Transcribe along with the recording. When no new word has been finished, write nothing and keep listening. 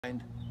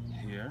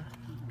Here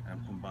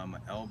and combine my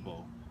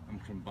elbow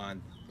and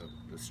combine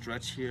the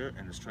stretch here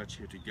and the stretch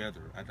here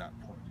together at that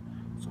point.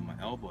 So my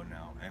elbow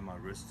now and my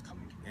wrist is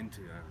coming into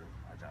together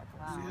at that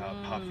point. See how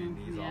I pop your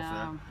knees off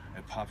there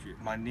and pop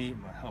my knee,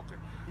 okay.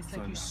 It's so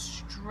like you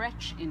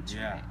stretch into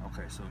it.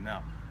 Okay, so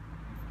now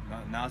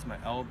it's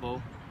my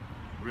elbow,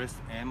 wrist,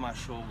 and my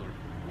shoulder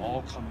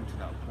all coming to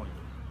that point.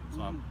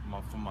 So I'm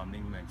from my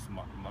Ming Meng, so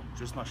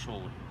just my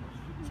shoulder.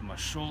 So my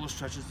shoulder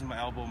stretches to my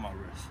elbow and my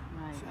wrist.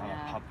 Right, See how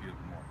I pop you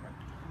more,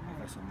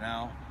 right? Okay, so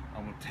now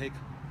I'm going to take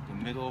the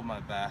middle of my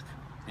back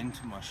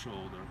into my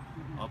shoulder,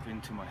 up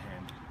into my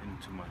hand,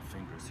 into my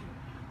fingers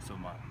here. So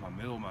my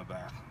middle of my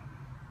back.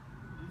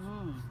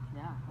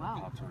 Yeah, wow.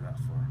 Pop through that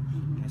far.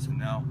 Okay, so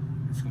now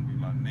it's going to be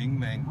my Ming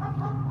Meng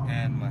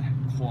and my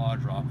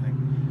quad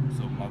dropping.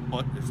 So my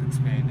butt is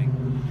expanding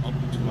up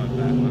into my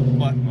back. My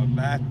butt, my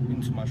back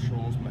into my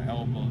shoulders, my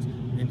elbows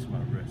into my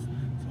wrist.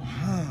 So,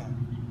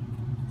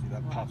 see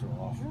that pops it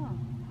off a little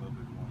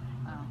bit more.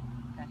 Oh,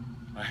 okay.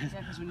 Right? Yeah,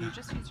 because when you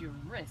just use your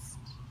wrist,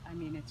 I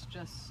mean, it's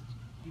just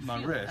you my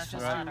feel wrist, it. That's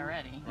just right?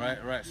 already. Right.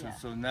 Yeah.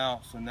 So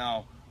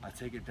now I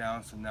take it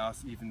down. So now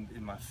it's even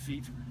in my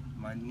feet,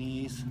 my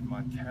knees,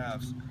 my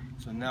calves.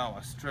 So now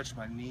I stretch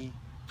my knee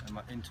and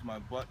into my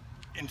butt,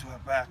 into my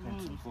back,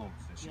 into the boom.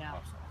 So she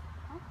pops off.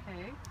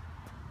 Okay.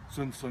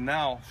 So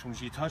now, when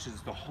she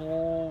touches, the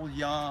whole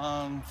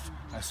yang,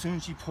 as soon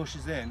as she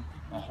pushes in,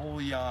 the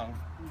whole yang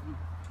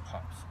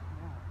pops.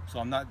 So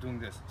I'm not doing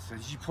this. So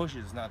she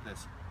pushes, not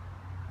this.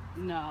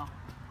 No.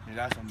 And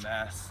that's a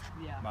mass,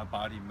 my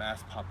body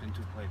mass popped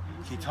into play.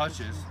 She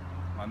touches,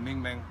 my Ming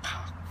Meng,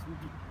 pop,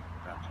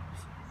 that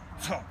pops.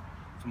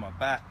 So my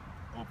back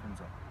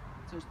opens up.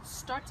 So it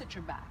starts at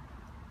your back.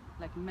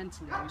 Like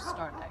mentally, you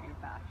start at your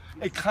back.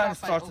 It kind of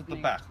starts at the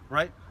back,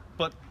 right?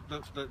 But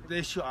the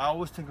issue, I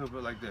always think of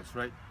it like this,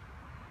 right?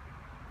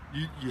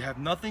 You have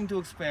nothing to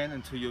expand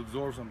until you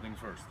absorb something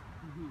first.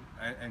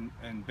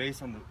 And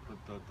based on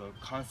the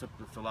concept,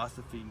 the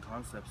philosophy and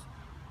concepts,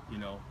 you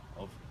know,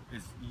 of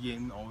is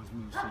yin always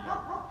moves to yang,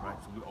 right?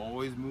 So we're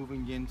always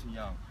moving yin to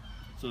yang.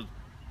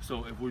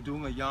 So if we're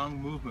doing a yang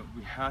movement,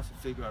 we have to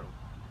figure out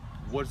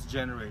what's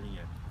generating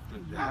it.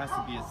 There has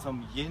to be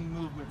some yin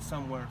movement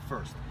somewhere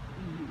first.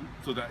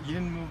 So that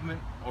yin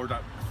movement or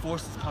that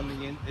force is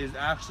coming in is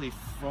actually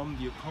from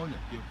the opponent.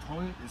 The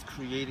opponent is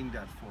creating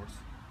that force.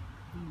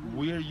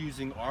 We're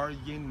using our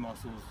yin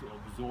muscles to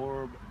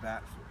absorb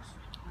that force.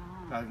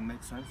 Does that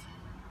make sense?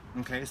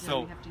 Okay,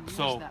 so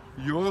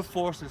your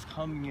force is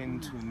coming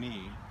into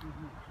me,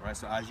 right?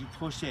 So as you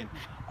push in,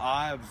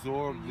 I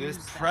absorb this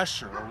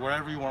pressure, or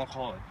whatever you want to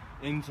call it,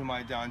 into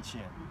my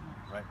danqian,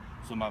 right?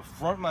 So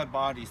my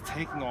body is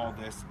taking all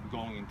this and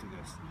going into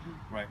this,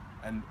 right?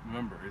 And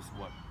remember, it's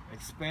what?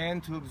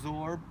 Expand to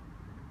absorb,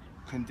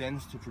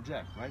 condense to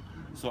project, right?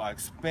 So I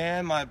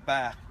expand my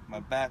back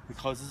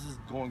because this is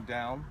going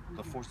down,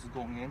 the force is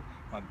going in,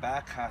 my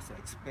back has to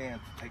expand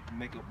to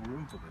make up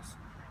room for this,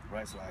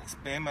 right? So I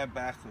expand my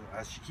back, so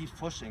as she keeps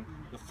pushing,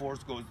 the force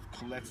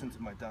collects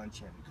into my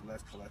danqian,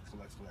 collects.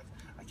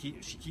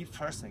 She keeps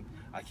pressing,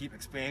 I keep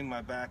expanding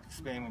my back.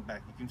 You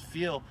can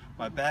feel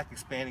my back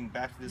expanding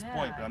back to this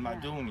point, but I'm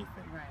not doing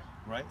anything.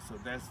 Right? So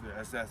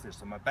that's it.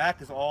 So my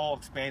back is all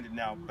expanded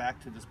now,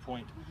 back to this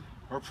point.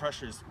 Her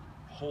pressure is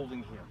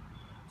holding here.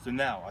 So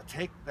now I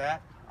take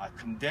that, I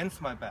condense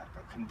my back.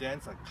 I come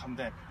down.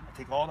 I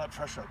take all that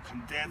pressure, I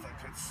condense, I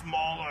get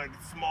smaller, I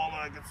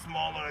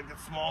get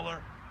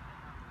smaller.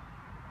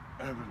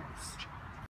 And I release.